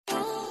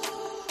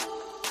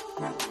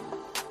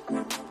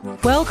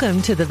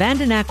Welcome to the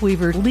Vandenack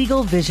Weaver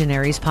Legal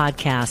Visionaries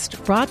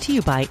podcast, brought to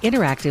you by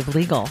Interactive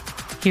Legal.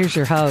 Here's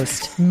your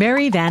host,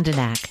 Mary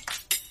Vandenack.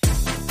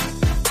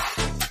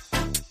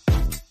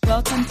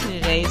 Welcome to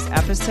today's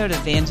episode of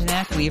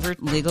Vandenack Weaver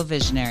Legal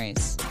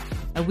Visionaries,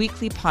 a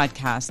weekly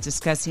podcast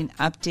discussing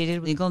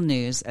updated legal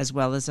news as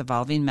well as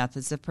evolving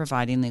methods of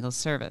providing legal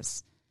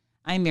service.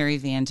 I'm Mary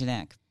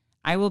Vandenack.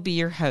 I will be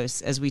your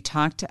host as we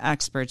talk to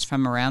experts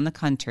from around the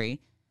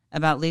country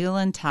about legal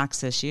and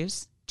tax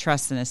issues,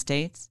 trusts and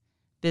estates,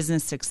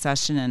 business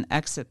succession and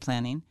exit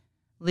planning,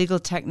 legal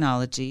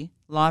technology,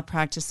 law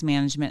practice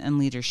management and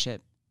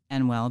leadership,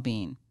 and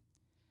well-being.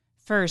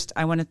 First,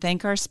 I want to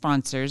thank our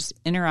sponsors,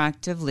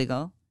 Interactive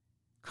Legal,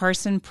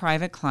 Carson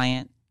Private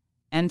Client,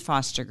 and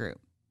Foster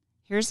Group.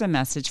 Here's a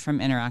message from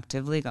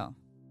Interactive Legal.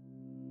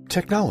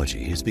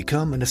 Technology has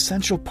become an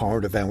essential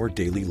part of our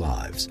daily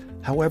lives.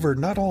 However,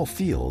 not all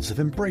fields have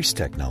embraced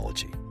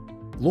technology.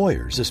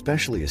 Lawyers,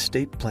 especially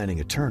estate planning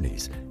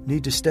attorneys,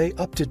 need to stay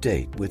up to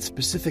date with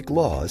specific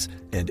laws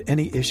and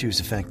any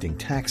issues affecting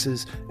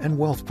taxes and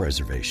wealth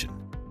preservation.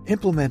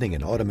 Implementing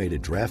an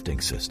automated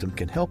drafting system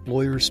can help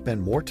lawyers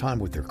spend more time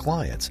with their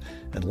clients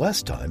and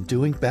less time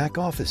doing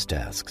back-office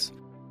tasks.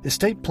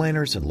 Estate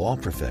planners and law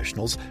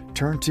professionals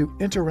turn to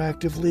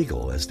Interactive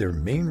Legal as their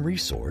main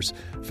resource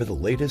for the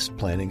latest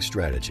planning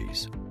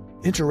strategies.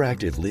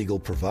 Interactive Legal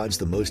provides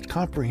the most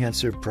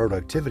comprehensive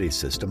productivity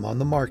system on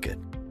the market,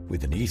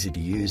 with an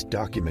easy-to-use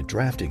document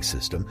drafting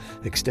system,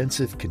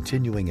 extensive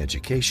continuing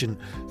education,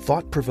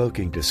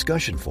 thought-provoking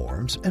discussion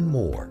forums, and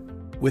more.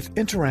 With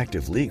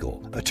Interactive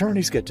Legal,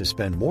 attorneys get to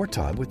spend more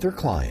time with their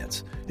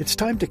clients. It's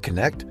time to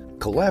connect,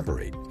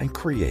 collaborate, and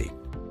create.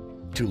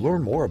 To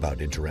learn more about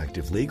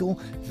Interactive Legal,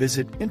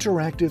 visit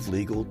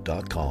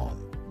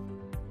interactivelegal.com.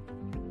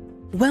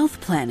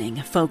 Wealth planning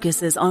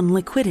focuses on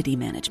liquidity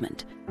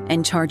management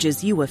and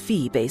charges you a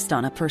fee based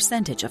on a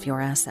percentage of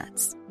your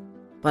assets.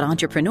 But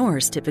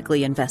entrepreneurs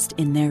typically invest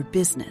in their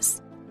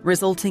business,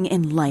 resulting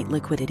in light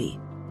liquidity.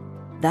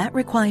 That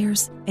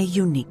requires a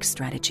unique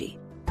strategy.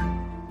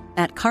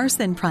 At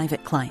Carson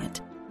Private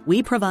Client,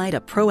 we provide a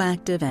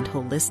proactive and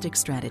holistic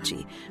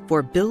strategy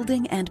for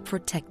building and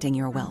protecting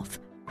your wealth.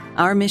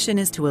 Our mission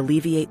is to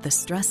alleviate the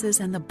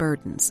stresses and the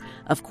burdens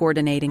of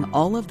coordinating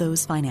all of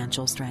those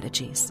financial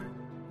strategies.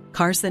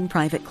 Carson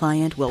Private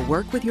Client will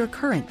work with your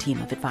current team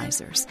of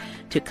advisors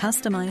to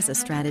customize a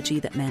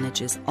strategy that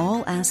manages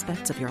all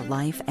aspects of your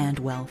life and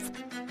wealth,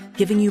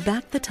 giving you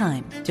back the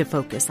time to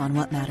focus on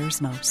what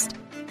matters most.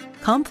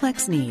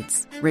 Complex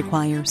needs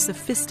require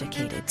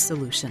sophisticated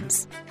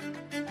solutions.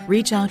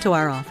 Reach out to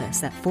our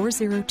office at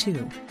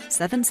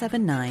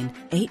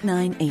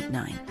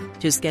 402-779-8989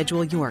 to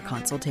schedule your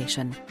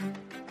consultation.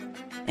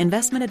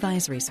 Investment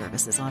advisory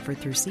services offered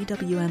through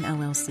CWM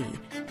LLC,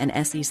 an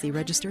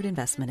SEC-registered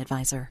investment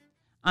advisor.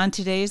 On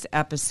today's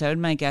episode,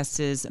 my guest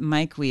is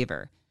Mike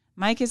Weaver.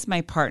 Mike is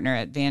my partner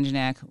at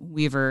Vandenack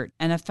Weaver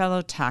and a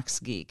fellow tax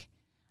geek.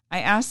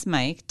 I asked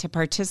Mike to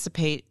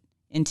participate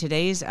in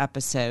today's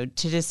episode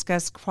to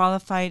discuss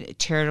qualified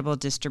charitable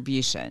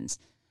distributions.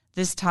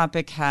 This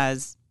topic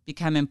has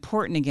become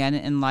important again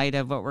in light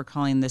of what we're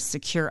calling the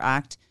Secure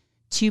Act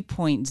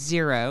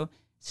 2.0.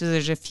 So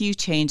there's a few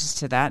changes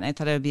to that, and I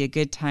thought it would be a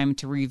good time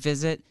to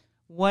revisit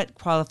what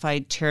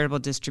qualified charitable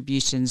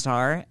distributions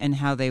are and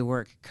how they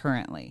work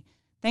currently.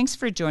 Thanks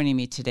for joining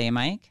me today,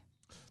 Mike.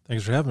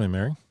 Thanks for having me,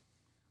 Mary.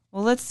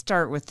 Well, let's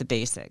start with the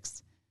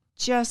basics.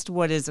 Just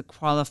what is a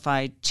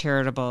qualified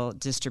charitable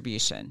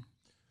distribution?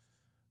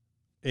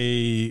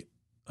 I'm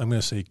going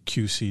to say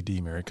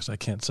QCD, Mary, because I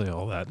can't say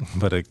all that.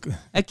 But a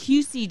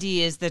QCD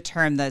is the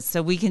term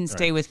so we can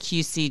stay with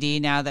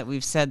QCD now that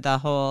we've said the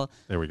whole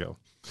there we go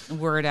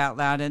word out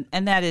loud.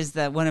 And that is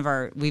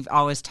we've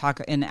always talked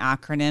in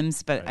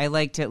acronyms, but right. I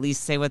like to at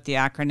least say what the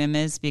acronym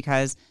is,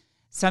 because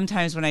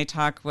sometimes when I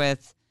talk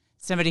with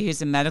somebody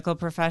who's a medical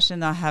profession,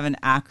 they'll have an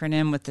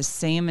acronym with the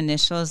same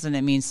initials and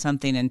it means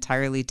something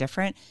entirely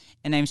different.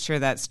 And I'm sure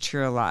that's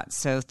true a lot.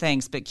 So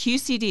thanks. But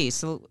QCD,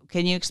 so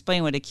can you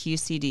explain what a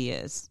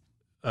QCD is?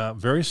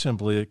 Very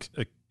simply,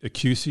 a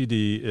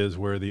QCD is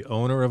where the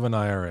owner of an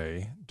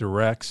IRA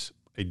directs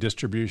a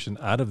distribution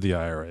out of the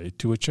IRA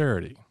to a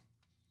charity.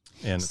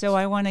 And so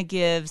I want to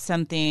give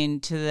something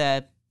to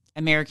the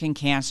American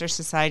Cancer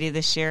Society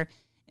this year.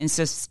 And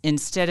so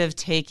instead of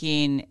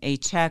taking a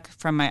check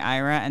from my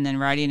IRA and then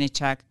writing a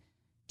check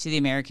to the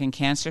American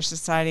Cancer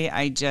Society,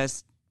 I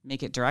just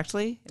make it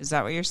directly? Is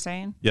that what you're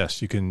saying?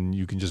 Yes, you can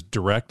just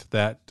direct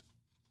that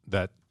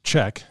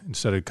check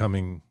instead of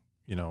coming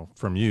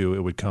from you, it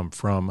would come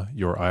from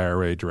your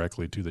IRA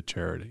directly to the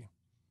charity.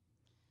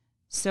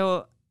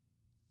 So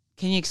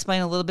can you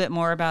explain a little bit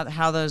more about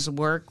how those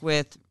work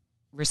with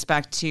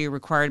respect to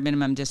required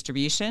minimum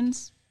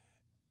distributions?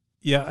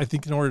 Yeah, I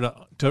think in order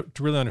to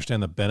really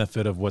understand the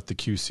benefit of what the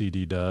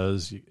QCD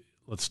does,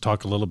 let's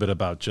talk a little bit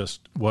about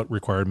just what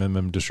required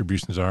minimum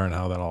distributions are and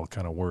how that all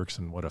kind of works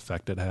and what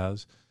effect it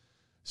has.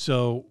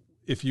 So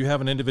if you have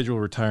an individual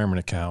retirement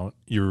account,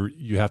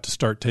 you have to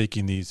start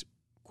taking these,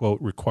 quote,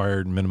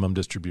 required minimum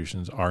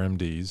distributions,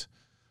 RMDs,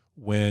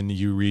 when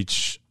you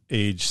reach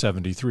age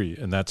 73,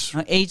 and that's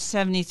age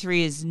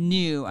 73 is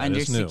new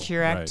under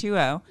Secure Act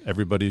 2.0.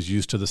 Everybody's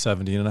used to the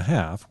 70 and a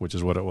half, which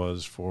is what it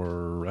was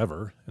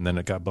forever, and then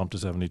it got bumped to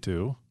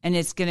 72. And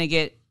it's going to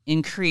get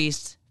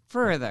increased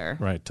further.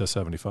 Right, to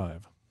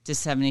 75. To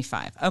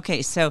 75.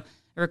 Okay, so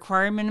the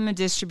required minimum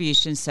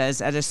distribution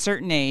says at a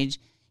certain age,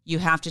 you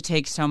have to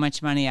take so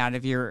much money out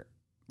of your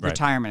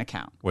retirement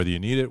account. Whether you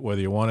need it,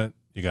 whether you want it,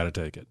 you got to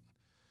take it.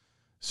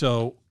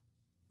 So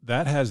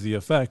that has the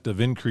effect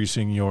of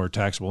increasing your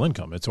taxable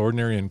income. It's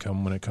ordinary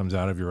income when it comes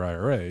out of your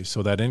IRA,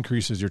 so that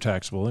increases your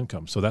taxable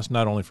income. So that's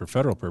not only for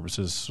federal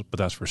purposes, but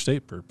that's for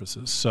state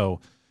purposes. So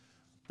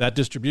that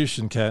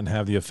distribution can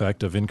have the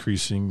effect of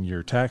increasing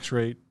your tax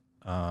rate.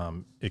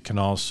 It can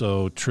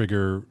also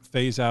trigger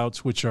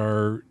phase-outs, which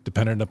are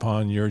dependent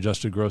upon your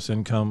adjusted gross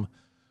income.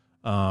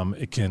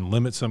 It can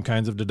limit some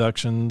kinds of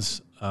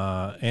deductions,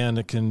 and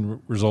it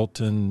can result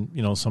in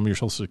some of your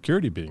Social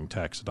Security being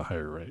taxed at a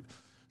higher rate.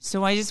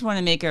 So I just want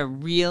to make a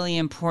really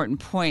important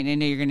point. I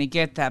know you're going to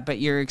get that, but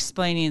you're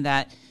explaining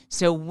that.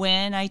 So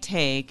when I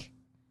take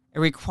a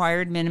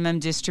required minimum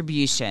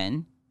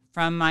distribution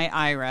from my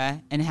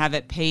IRA and have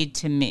it paid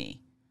to me,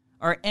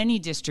 or any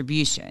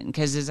distribution,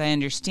 because as I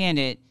understand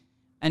it,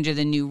 under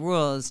the new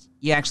rules,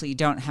 you actually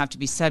don't have to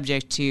be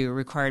subject to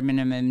required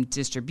minimum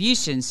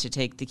distributions to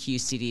take the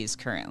QCDs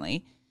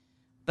currently.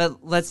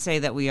 But let's say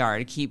that we are,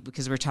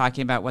 because we're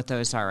talking about what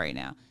those are right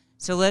now.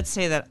 So let's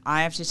say that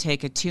I have to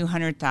take a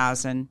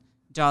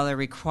 $200,000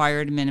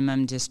 required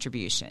minimum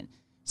distribution.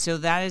 So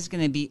that is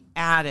going to be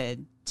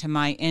added to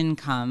my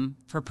income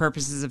for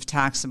purposes of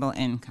taxable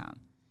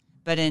income.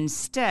 But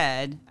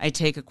instead, I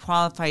take a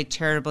qualified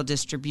charitable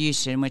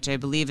distribution, which I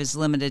believe is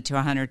limited to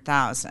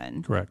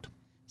 $100,000. Correct.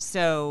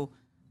 So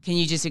can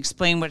you just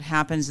explain what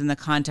happens in the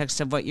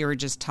context of what you were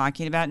just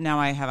talking about? Now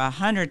I have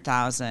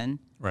 $100,000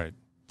 right.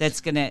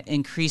 That's going to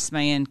increase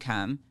my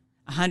income,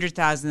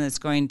 $100,000 that's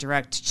going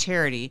direct to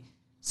charity.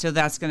 So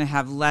that's going to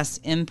have less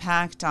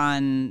impact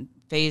on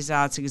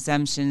phase-outs,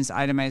 exemptions,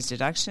 itemized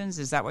deductions.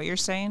 Is that what you're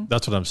saying?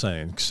 That's what I'm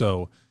saying.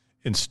 So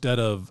instead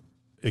of,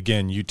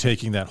 again, you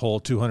taking that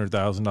whole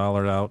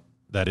 $200,000 out,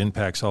 that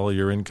impacts all of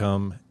your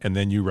income, and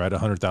then you write a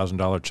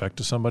 $100,000 check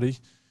to somebody,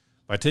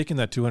 by taking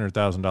that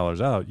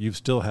 $200,000 out, you've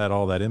still had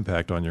all that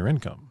impact on your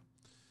income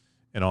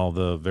and all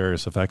the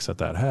various effects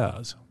that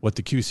has. What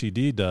the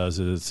QCD does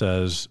is it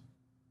says,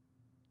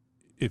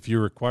 if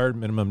your required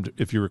minimum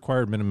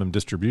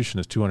distribution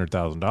is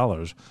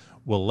 $200,000,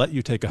 we'll let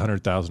you take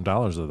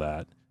 $100,000 of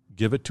that,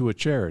 give it to a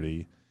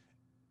charity,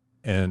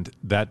 and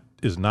that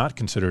is not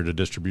considered a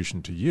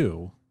distribution to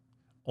you.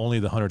 Only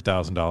the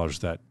 $100,000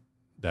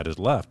 that is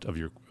left of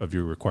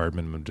your required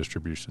minimum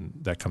distribution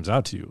that comes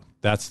out to you.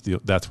 That's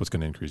what's going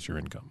to increase your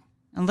income.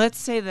 And let's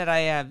say that I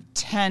have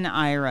 10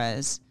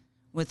 IRAs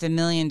with $1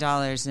 million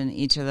in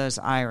each of those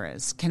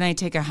IRAs. Can I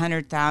take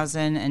 $100,000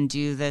 and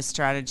do this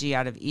strategy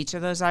out of each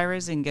of those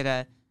IRAs and get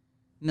 $1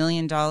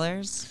 million?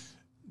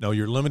 No,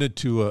 you're limited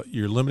to the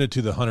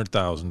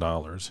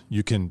 $100,000.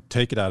 You can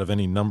take it out of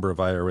any number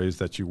of IRAs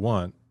that you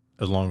want,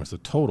 as long as the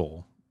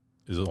total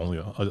is only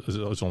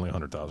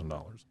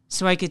 $100,000.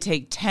 So I could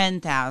take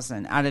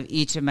 $10,000 out of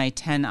each of my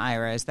 10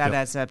 IRAs. That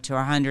adds up to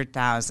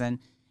 $100,000,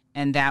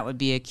 and that would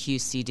be a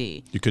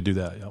QCD. You could do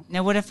that, yeah.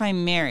 Now, what if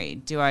I'm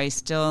married? Do I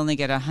still only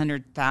get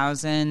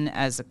 $100,000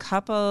 as a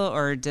couple,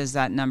 or does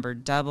that number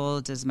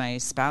double? Does my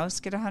spouse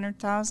get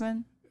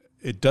 $100,000?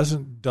 It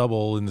doesn't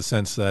double in the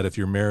sense that if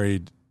you're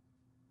married,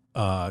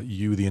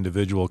 you, the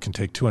individual, can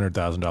take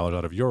 $200,000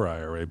 out of your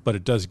IRA, but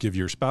it does give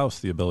your spouse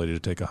the ability to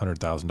take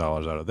 $100,000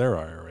 out of their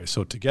IRA.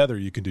 So together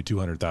you can do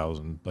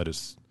 $200,000, but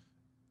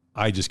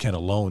I just can't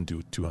alone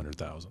do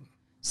 $200,000.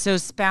 So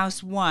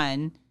spouse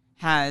one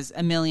has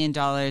 $1 million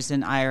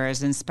in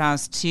IRAs and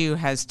spouse two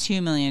has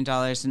 $2 million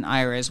in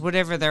IRAs.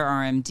 Whatever their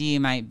RMD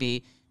might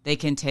be, they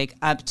can take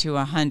up to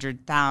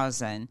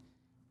 $100,000,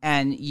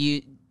 and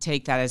you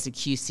take that as a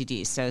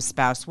QCD. So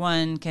spouse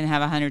one can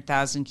have $100,000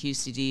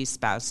 QCD,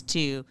 spouse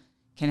two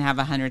can have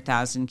 $100,000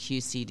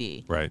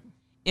 QCD. Right.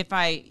 If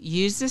I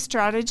use this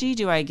strategy,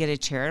 do I get a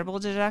charitable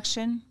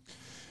deduction?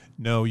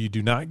 No, you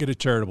do not get a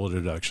charitable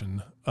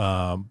deduction.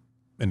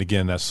 And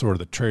again, that's sort of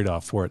the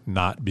trade-off for it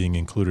not being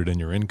included in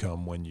your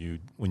income when you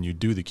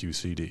do the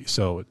QCD.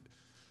 So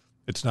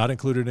it's not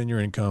included in your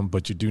income,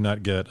 but you do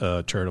not get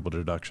a charitable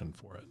deduction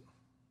for it.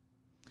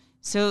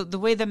 So the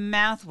way the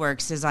math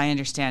works, as I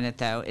understand it,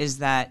 though, is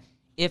that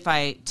if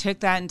I took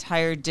that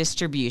entire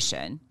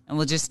distribution, and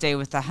we'll just stay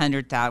with the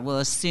 $100,000, we'll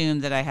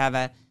assume that I have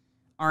a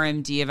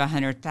RMD of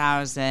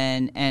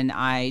 $100,000, and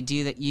I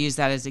use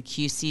that as a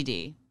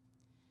QCD.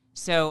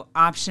 So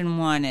option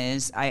one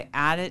is I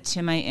add it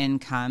to my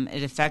income.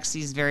 It affects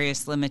these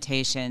various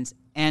limitations,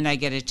 and I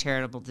get a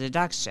charitable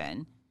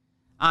deduction.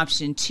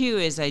 Option two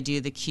is I do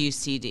the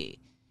QCD.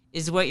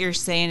 Is what you're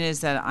saying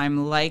is that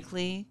I'm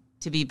likely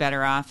to be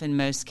better off in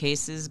most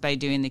cases by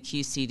doing the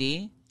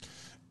QCD?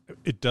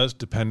 It does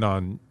depend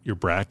on your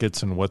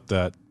brackets and what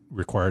that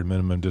required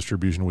minimum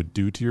distribution would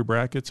do to your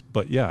brackets.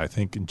 But yeah, I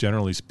think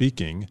generally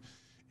speaking,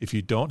 if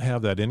you don't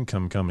have that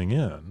income coming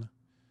in,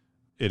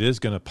 it is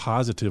going to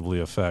positively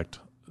affect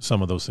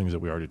some of those things that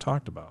we already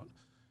talked about.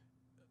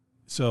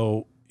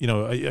 So,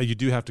 you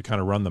do have to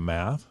kind of run the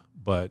math,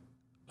 but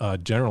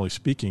generally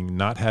speaking,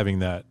 not having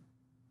that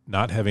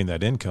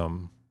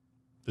income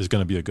is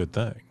going to be a good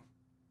thing.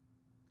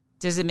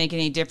 Does it make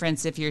any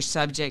difference if you're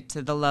subject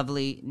to the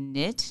lovely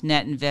net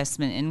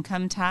investment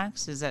income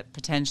tax? Does that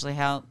potentially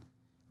help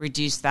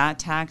reduce that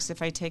tax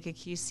if I take a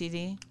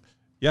QCD?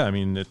 Yeah, I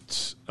mean,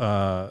 it's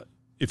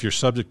if you're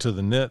subject to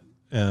the NIT,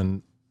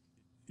 and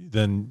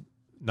then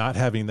not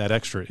having that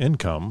extra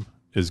income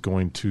is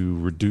going to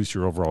reduce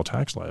your overall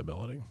tax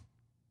liability.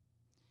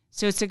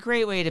 So it's a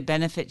great way to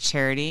benefit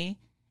charity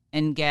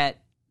and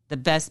get the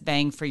best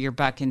bang for your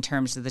buck in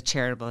terms of the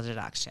charitable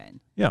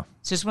deduction. Yeah.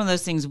 It's just one of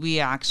those things we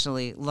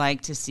actually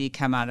like to see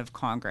come out of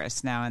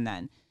Congress now and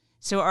then.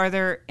 So are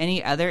there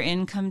any other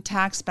income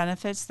tax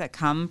benefits that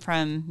come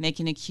from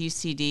making a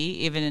QCD?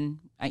 Even in,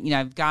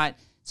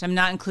 so I'm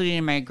not including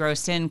in my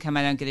gross income,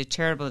 I don't get a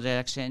charitable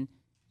deduction.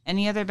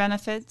 Any other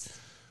benefits?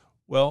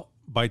 Well,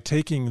 by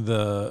taking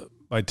the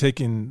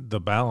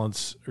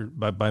balance, or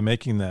by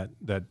making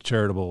that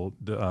charitable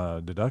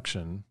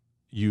deduction,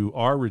 you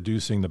are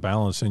reducing the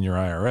balance in your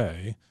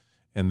IRA,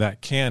 and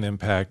that can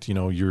impact,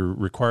 your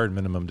required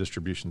minimum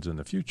distributions in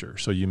the future.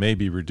 So you may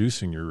be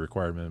reducing your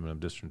required minimum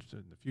distributions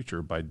in the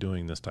future by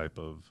doing this type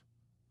of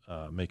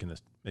making a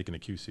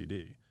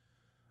QCD.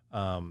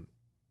 The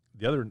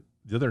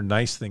other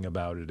nice thing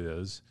about it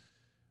is,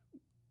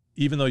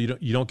 even though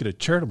you don't get a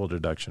charitable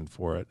deduction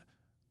for it,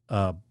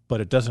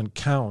 but it doesn't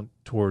count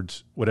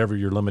towards whatever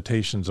your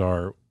limitations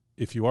are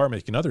if you are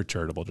making other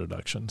charitable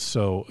deductions.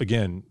 So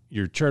again,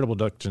 your charitable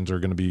deductions are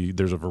going to be,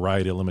 there's a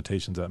variety of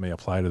limitations that may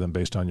apply to them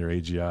based on your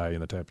AGI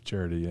and the type of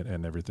charity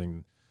and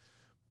everything.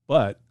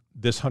 But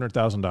this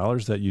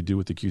 $100,000 that you do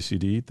with the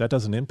QCD, that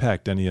doesn't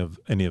impact any of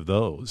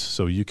those.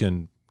 So you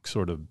can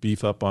sort of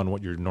beef up on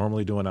what you're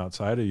normally doing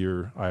outside of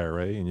your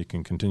IRA, and you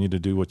can continue to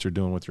do what you're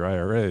doing with your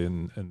IRA,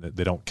 and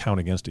they don't count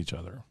against each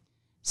other.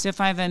 So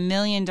if I have $1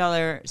 million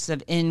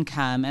of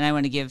income and I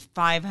want to give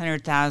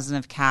 $500,000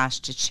 of cash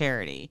to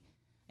charity,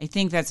 I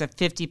think that's a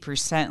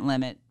 50%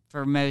 limit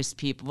for most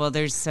people. Well,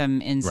 there's some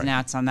ins and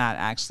outs on that,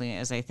 actually,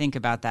 as I think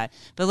about that.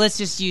 But let's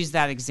just use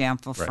that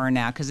example for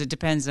now, because it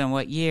depends on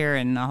what year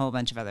and a whole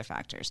bunch of other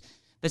factors.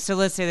 But so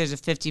let's say there's a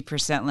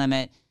 50%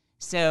 limit.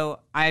 So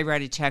I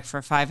write a check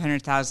for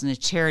 $500,000 to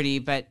charity,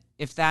 but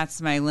if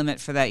that's my limit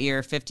for that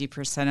year,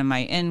 50% of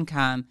my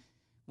income,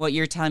 what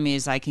you're telling me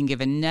is I can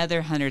give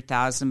another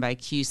 $100,000 by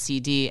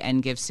QCD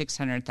and give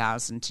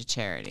 $600,000 to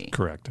charity.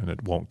 Correct, and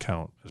it won't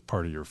count as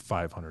part of your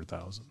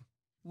 $500,000.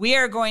 We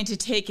are going to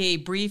take a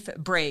brief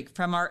break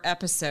from our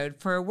episode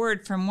for a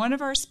word from one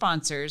of our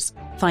sponsors.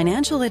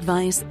 Financial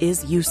advice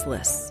is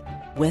useless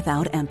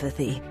without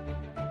empathy.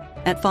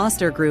 At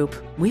Foster Group,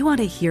 we want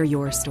to hear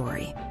your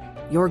story,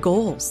 your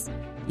goals,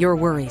 your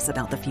worries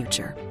about the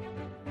future.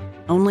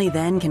 Only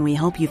then can we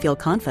help you feel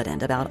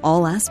confident about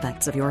all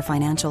aspects of your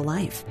financial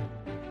life.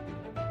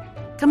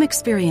 Come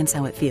experience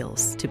how it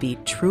feels to be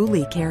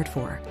truly cared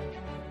for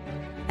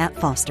at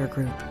Foster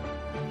Group.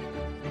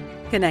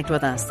 Connect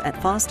with us at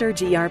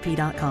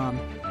fostergrp.com.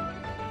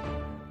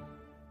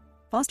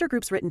 Foster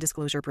Group's written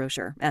disclosure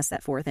brochure, as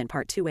set forth in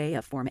Part 2A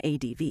of Form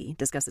ADV,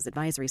 discusses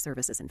advisory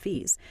services and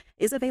fees,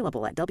 is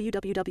available at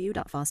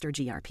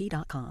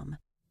www.fostergrp.com.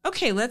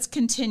 Okay, let's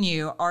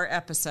continue our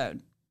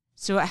episode.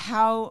 So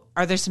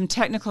are there some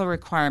technical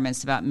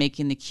requirements about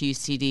making the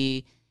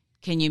QCD?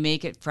 Can you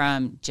make it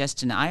from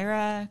just an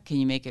IRA? Can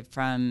you make it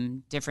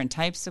from different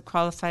types of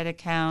qualified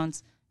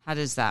accounts? How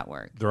does that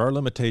work? There are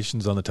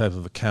limitations on the type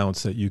of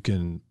accounts that you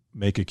can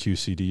make a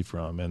QCD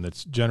from, and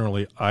it's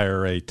generally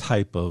IRA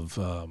type of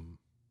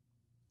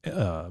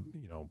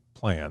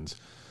plans.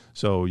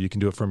 So you can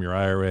do it from your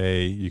IRA,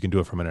 you can do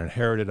it from an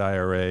inherited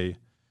IRA,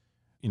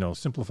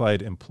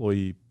 simplified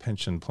employee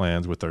pension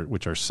plans which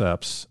are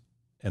SEPs,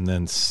 and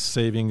then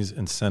savings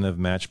incentive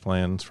match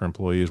plans for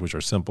employees, which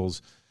are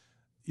SIMPLES.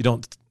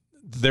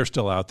 They're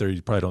still out there.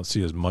 You probably don't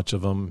see as much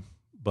of them,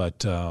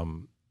 but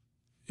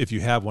if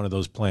you have one of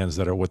those plans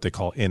that are what they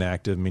call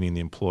inactive, meaning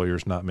the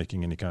employer's not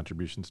making any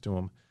contributions to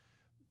them,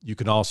 you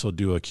can also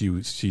do a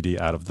QCD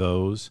out of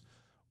those.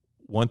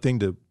 One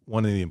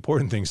of the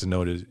important things to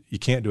note is you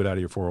can't do it out of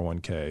your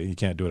 401k. You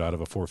can't do it out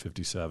of a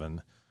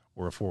 457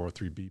 or a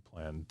 403b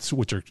plan,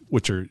 which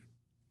are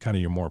kind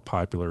of your more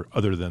popular,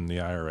 other than the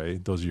IRA.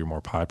 Those are your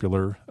more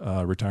popular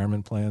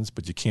retirement plans,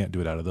 but you can't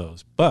do it out of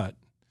those. But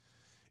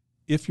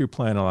if your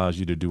plan allows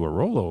you to do a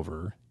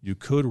rollover, you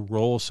could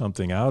roll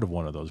something out of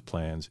one of those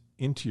plans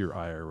into your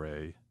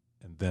IRA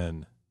and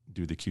then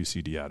do the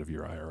QCD out of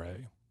your IRA.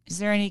 Is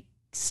there any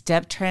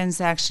step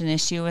transaction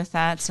issue with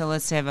that? So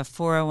let's say I have a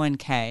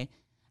 401k.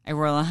 I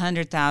roll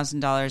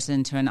 $100,000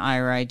 into an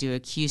IRA. I do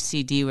a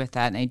QCD with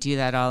that, and I do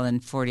that all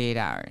in 48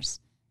 hours.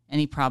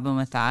 Any problem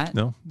with that?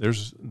 No,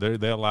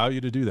 they allow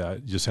you to do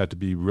that. You just have to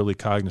be really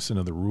cognizant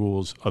of the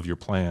rules of your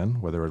plan,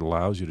 whether it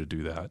allows you to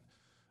do that.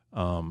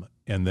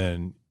 And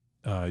then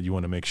you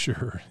want to make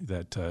sure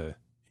that,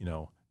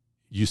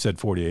 you said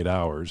 48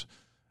 hours,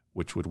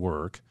 which would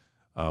work.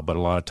 But a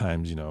lot of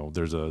times,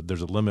 there's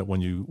a limit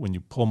when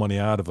you pull money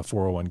out of a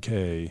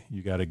 401k,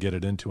 you got to get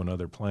it into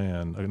another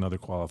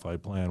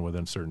qualified plan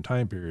within certain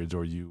time periods,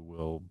 or you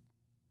will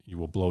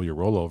blow your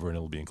rollover and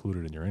it'll be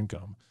included in your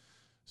income.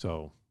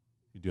 So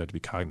you do have to be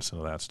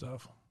cognizant of that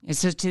stuff. And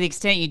so to the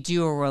extent you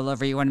do a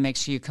rollover, you want to make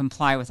sure you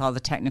comply with all the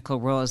technical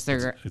rules.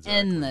 There are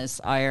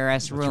endless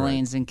IRS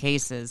rulings and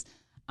cases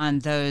on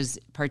those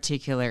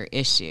particular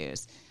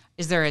issues.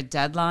 Is there a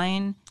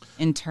deadline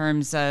in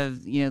terms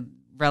of,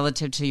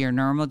 relative to your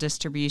normal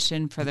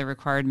distribution for the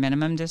required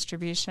minimum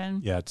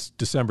distribution? Yeah, it's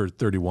December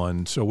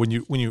 31. So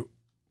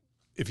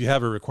if you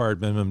have a required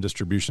minimum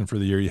distribution for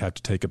the year, you have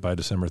to take it by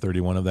December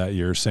 31 of that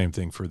year. Same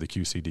thing for the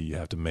QCD. You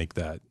have to make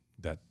that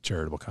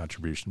charitable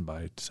contribution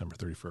by December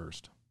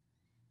 31st.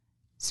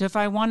 So if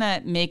I want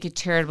to make a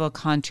charitable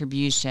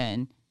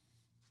contribution,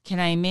 can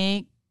I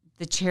make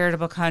the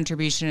charitable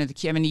contribution I'm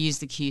going to use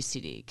the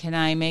QCD. Can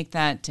I make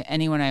that to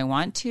anyone I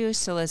want to?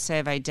 So let's say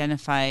I've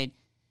identified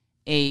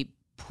a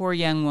poor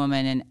young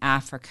woman in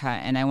Africa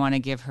and I want to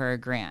give her a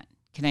grant.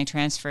 Can I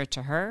transfer it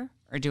to her?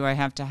 Or do I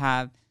have to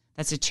have,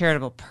 that's a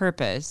charitable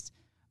purpose,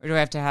 or do I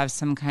have to have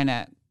some kind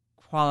of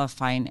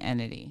qualifying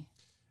entity?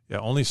 Yeah,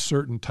 only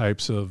certain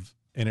types of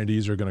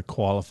entities are going to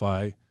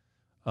qualify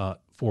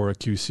for a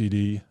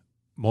QCD.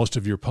 Most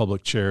of your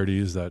public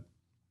charities that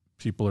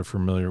people are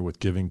familiar with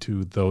giving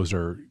to, those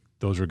are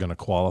going to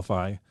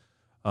qualify,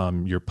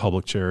 your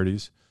public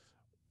charities.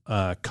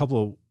 A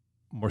couple of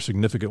more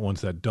significant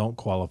ones that don't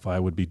qualify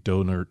would be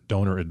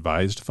donor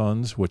advised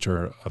funds, which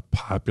are a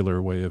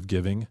popular way of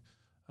giving,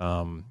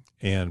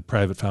 and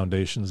private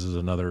foundations is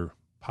another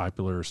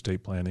popular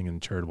estate planning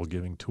and charitable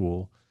giving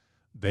tool.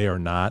 They are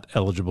not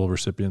eligible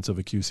recipients of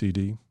a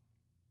QCD.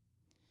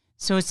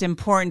 So it's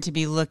important to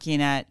be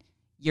looking at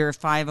your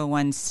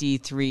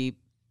 501c3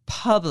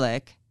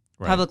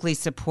 publicly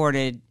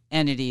supported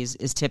entities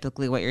is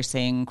typically what you're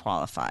saying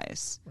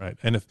qualifies. Right.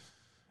 And if,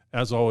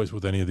 as always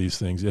with any of these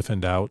things, if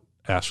in doubt,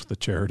 ask the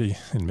charity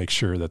and make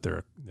sure that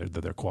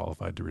they're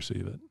qualified to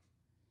receive it.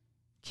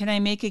 Can I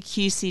make a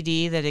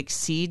QCD that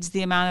exceeds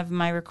the amount of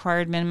my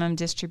required minimum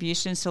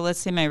distribution? So let's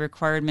say my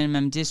required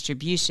minimum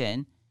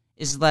distribution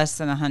is less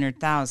than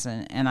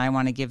 $100,000 and I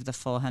want to give the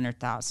full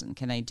 $100,000.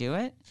 Can I do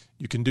it?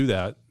 You can do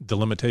that. The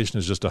limitation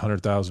is just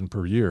 $100,000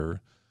 per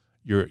year.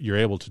 You're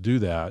able to do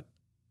that.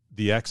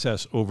 The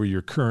excess over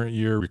your current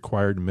year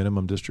required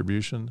minimum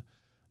distribution,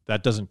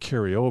 that doesn't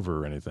carry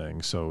over or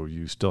anything. So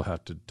you still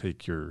have to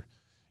take you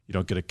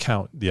don't get to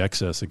count the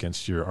excess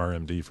against your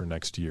RMD for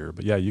next year.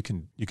 But yeah, you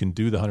can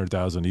do the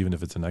 $100,000 even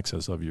if it's in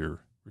excess of your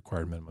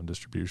required minimum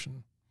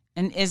distribution.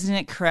 And isn't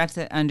it correct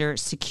that under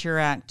Secure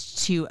Act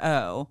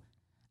 2.0,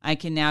 I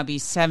can now be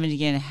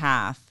 70 and a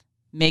half,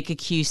 make a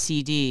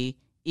QCD,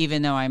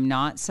 even though I'm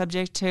not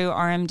subject to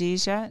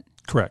RMDs yet?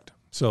 Correct.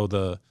 So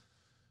the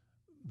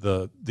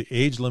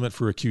age limit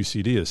for a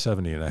QCD is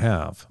 70 and a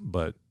half,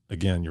 but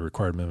again, your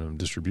required minimum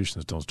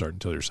distributions don't start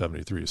until you're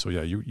 73. So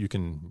yeah, you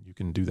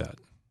can do that.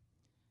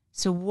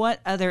 So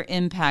what other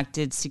impact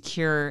did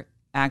Secure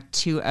Act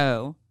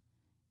 2.0?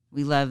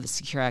 We love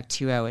Secure Act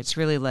 2.0. It's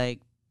really like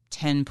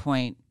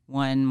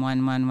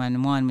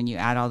 10.11111 when you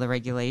add all the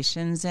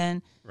regulations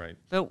in. Right.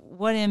 But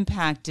what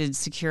impact did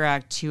Secure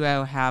Act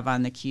 2.0 have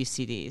on the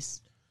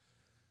QCDs?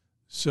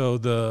 So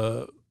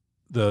the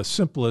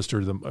simplest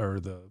or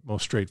the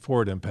most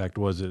straightforward impact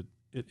was it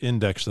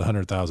indexed the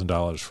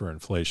 $100,000 for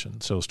inflation.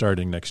 So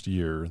starting next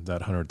year,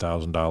 that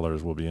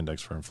 $100,000 will be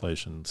indexed for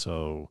inflation.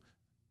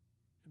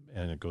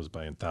 And it goes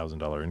by in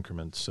 $1,000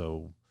 increments.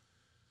 So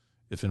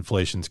if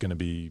inflation's going to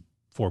be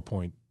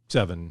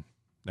 4.7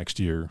 next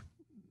year,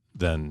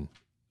 then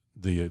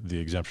the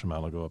exemption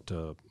amount will go up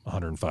to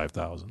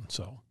 $105,000.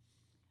 So,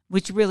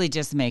 which really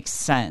just makes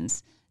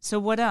sense. So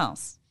what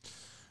else?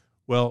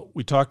 Well,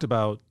 we talked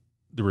about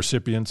the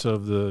recipients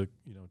of the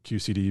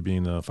QCD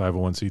being the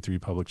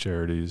 501c3 public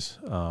charities.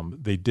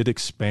 They did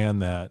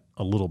expand that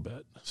a little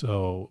bit.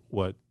 So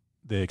what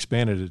they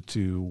expanded it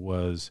to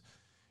was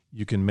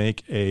you can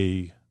make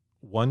a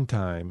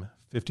one-time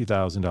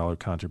 $50,000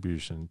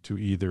 contribution to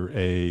either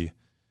a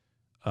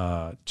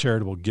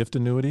charitable gift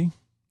annuity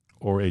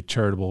or a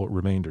charitable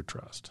remainder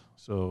trust.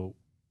 So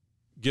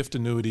gift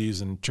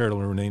annuities and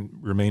charitable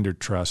remainder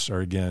trusts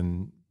are,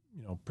 again,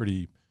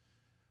 pretty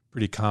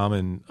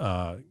common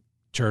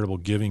charitable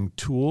giving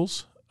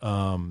tools.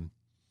 And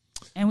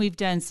we've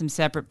done some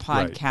separate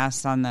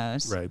podcasts on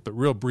those. Right. But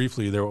real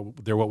briefly,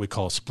 they're what we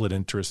call split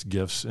interest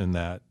gifts, in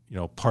that,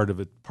 part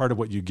of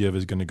what you give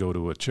is going to go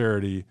to a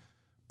charity.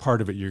 Part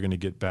of it you're going to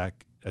get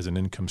back as an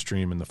income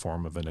stream in the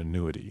form of an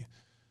annuity.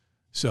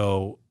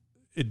 So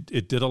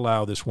it did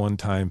allow this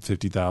one-time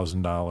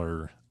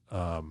 $50,000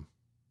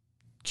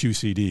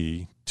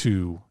 QCD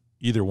to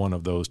either one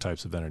of those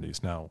types of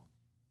entities. Now,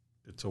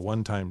 it's a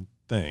one-time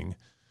thing,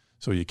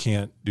 so you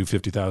can't do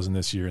 $50,000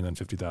 this year and then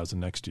 $50,000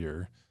 next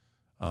year,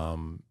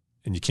 and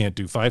you can't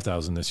do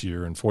 $5,000 this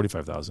year and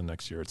 $45,000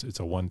 next year. It's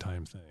a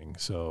one-time thing.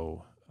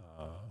 So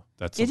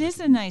it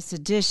is a nice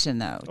addition,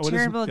 though.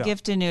 Charitable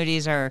gift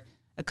annuities are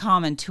a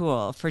common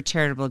tool for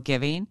charitable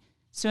giving.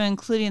 So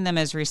including them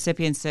as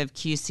recipients of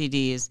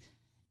QCDs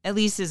at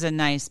least is a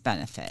nice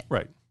benefit.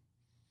 Right.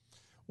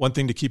 One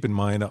thing to keep in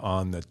mind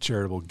on the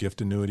charitable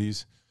gift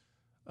annuities,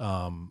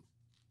 there's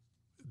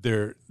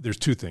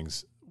two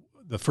things.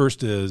 The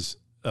first is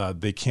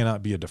they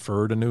cannot be a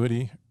deferred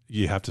annuity.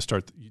 You have to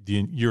start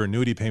your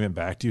annuity payment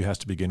back to you has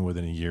to begin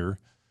within a year.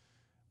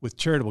 With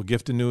charitable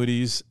gift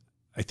annuities,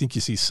 I think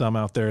you see some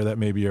out there that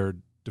maybe are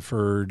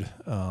deferred.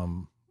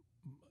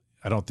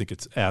 I don't think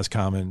it's as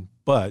common,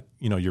 but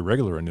your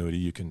regular annuity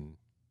you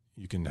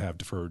can have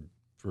deferred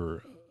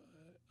for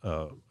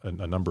a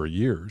number of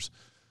years.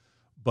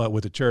 But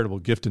with a charitable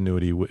gift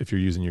annuity, if you're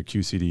using your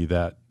QCD,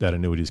 that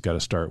annuity's got to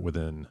start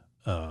within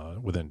a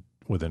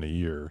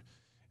year.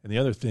 And the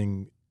other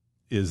thing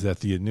is that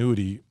the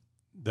annuity,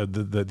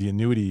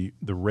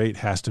 the rate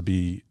has to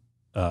be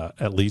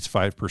at least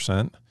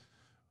 5%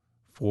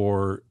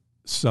 for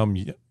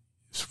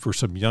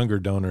some younger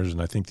donors,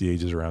 and I think the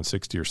age is around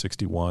 60 or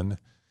 61.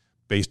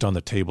 Based on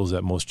the tables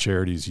that most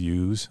charities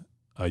use,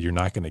 you're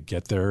not going to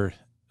get there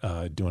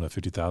doing a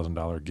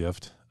 $50,000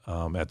 gift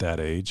at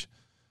that age.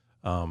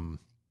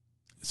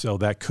 So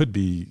that could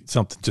be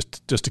something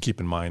just to keep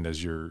in mind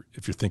if you're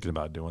thinking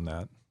about doing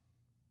that.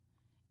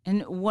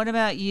 And what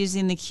about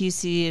using the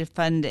QCD to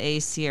fund a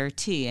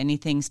CRT? Any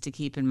things to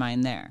keep in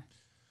mind there?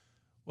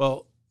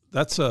 Well,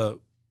 that's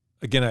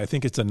again, I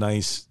think it's a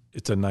nice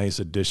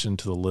addition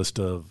to the list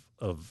of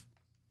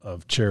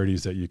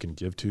charities that you can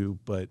give to.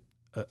 But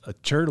a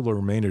charitable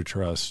remainder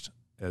trust,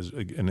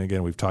 and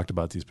again, we've talked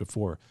about these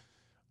before,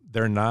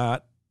 they're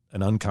not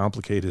an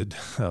uncomplicated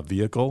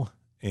vehicle.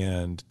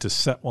 And to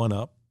set one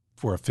up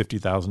for a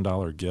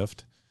 $50,000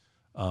 gift,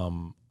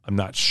 I'm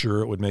not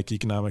sure it would make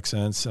economic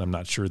sense. I'm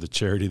not sure the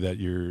charity that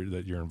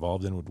you're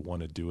involved in would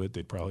want to do it.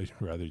 They'd probably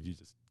rather you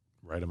just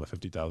write them a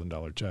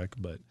 $50,000 check.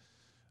 But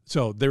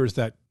so there's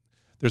the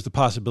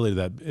possibility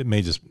that it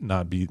may just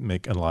not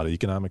make a lot of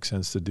economic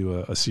sense to do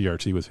a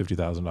CRT with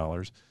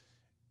 $50,000,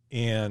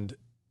 and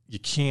you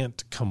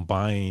can't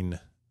combine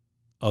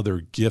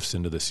other gifts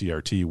into the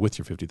CRT with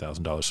your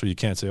 $50,000. So you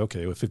can't say,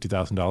 okay, with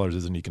 $50,000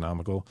 isn't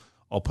economical,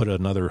 I'll put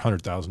another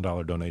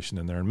 $100,000 donation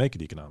in there and make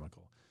it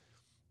economical.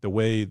 The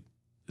way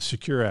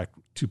Secure Act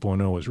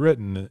 2.0 is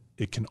written,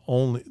 the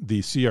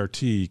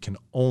CRT can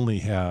only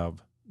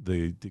have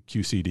the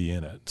QCD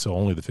in it. So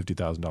only the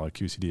 $50,000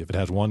 QCD. If it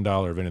has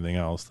 $1 of anything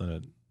else,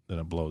 then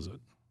it blows it.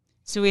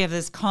 So we have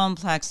this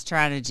complex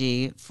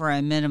strategy for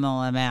a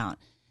minimal amount.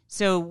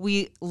 So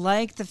we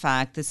like the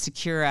fact that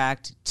Secure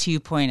Act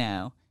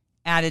 2.0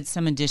 added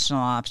some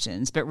additional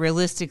options, but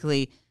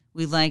realistically,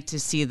 we like to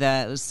see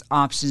those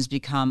options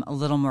become a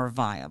little more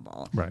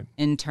viable, right?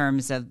 In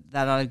terms of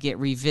that ought to get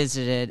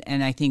revisited.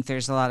 And I think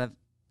there's a lot of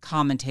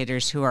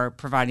commentators who are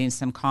providing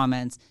some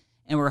comments,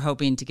 and we're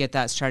hoping to get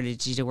that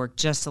strategy to work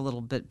just a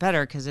little bit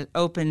better because it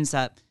opens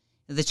up.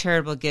 The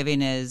charitable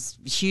giving is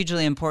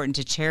hugely important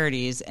to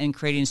charities, and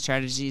creating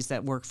strategies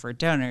that work for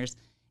donors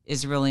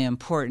is really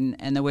important.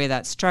 And the way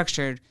that's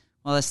structured,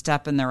 while a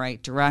step in the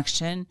right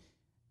direction,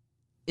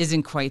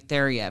 isn't quite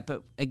there yet.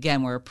 But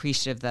again, we're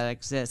appreciative that it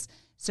exists.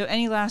 So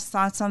any last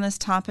thoughts on this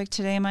topic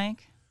today,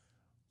 Mike?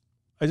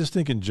 I just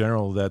think in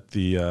general that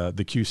the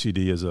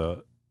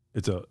QCD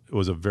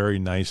was a very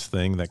nice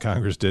thing that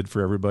Congress did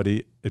for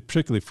everybody,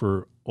 particularly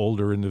for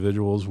older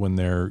individuals when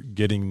they're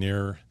getting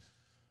near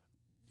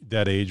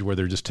that age where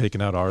they're just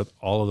taking out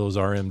all of those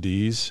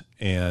RMDs,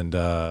 and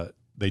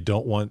they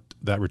don't want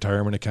that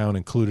retirement account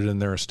included in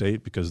their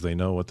estate because they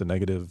know what the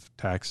negative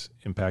tax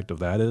impact of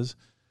that is,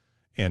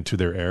 and to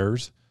their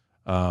heirs.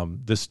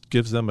 This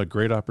gives them a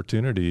great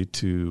opportunity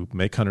to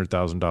make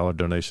 $100,000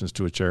 donations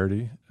to a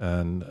charity,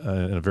 and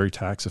in a very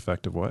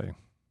tax-effective way.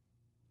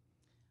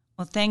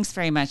 Well, thanks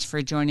very much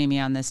for joining me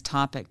on this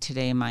topic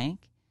today, Mike.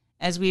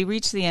 As we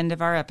reach the end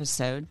of our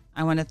episode,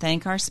 I want to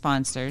thank our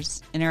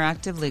sponsors,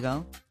 Interactive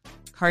Legal,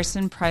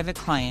 Carson Private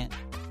Client,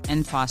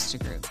 and Foster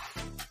Group.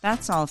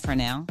 That's all for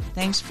now.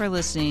 Thanks for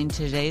listening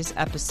to today's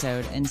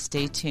episode, and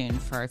stay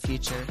tuned for our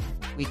future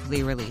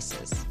weekly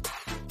releases.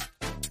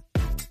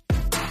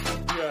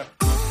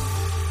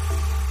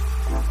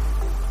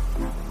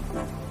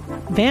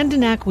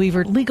 Vandenack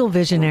Weaver Legal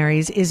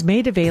Visionaries is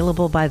made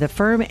available by the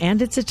firm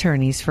and its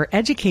attorneys for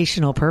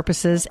educational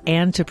purposes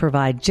and to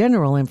provide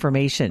general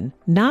information,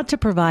 not to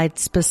provide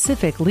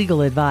specific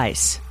legal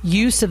advice.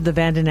 Use of the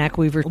Vandenack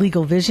Weaver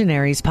Legal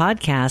Visionaries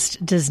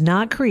podcast does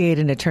not create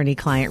an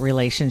attorney-client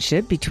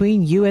relationship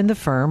between you and the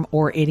firm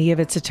or any of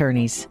its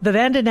attorneys. The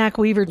Vandenack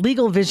Weaver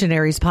Legal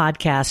Visionaries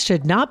podcast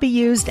should not be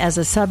used as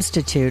a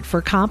substitute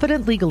for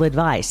competent legal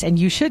advice, and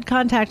you should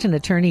contact an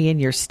attorney in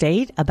your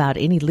state about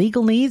any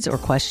legal needs or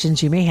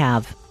questions you may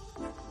have.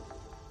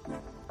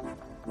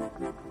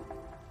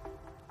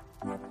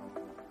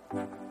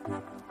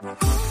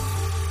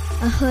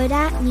 A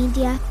Huda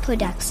Media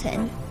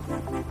Production.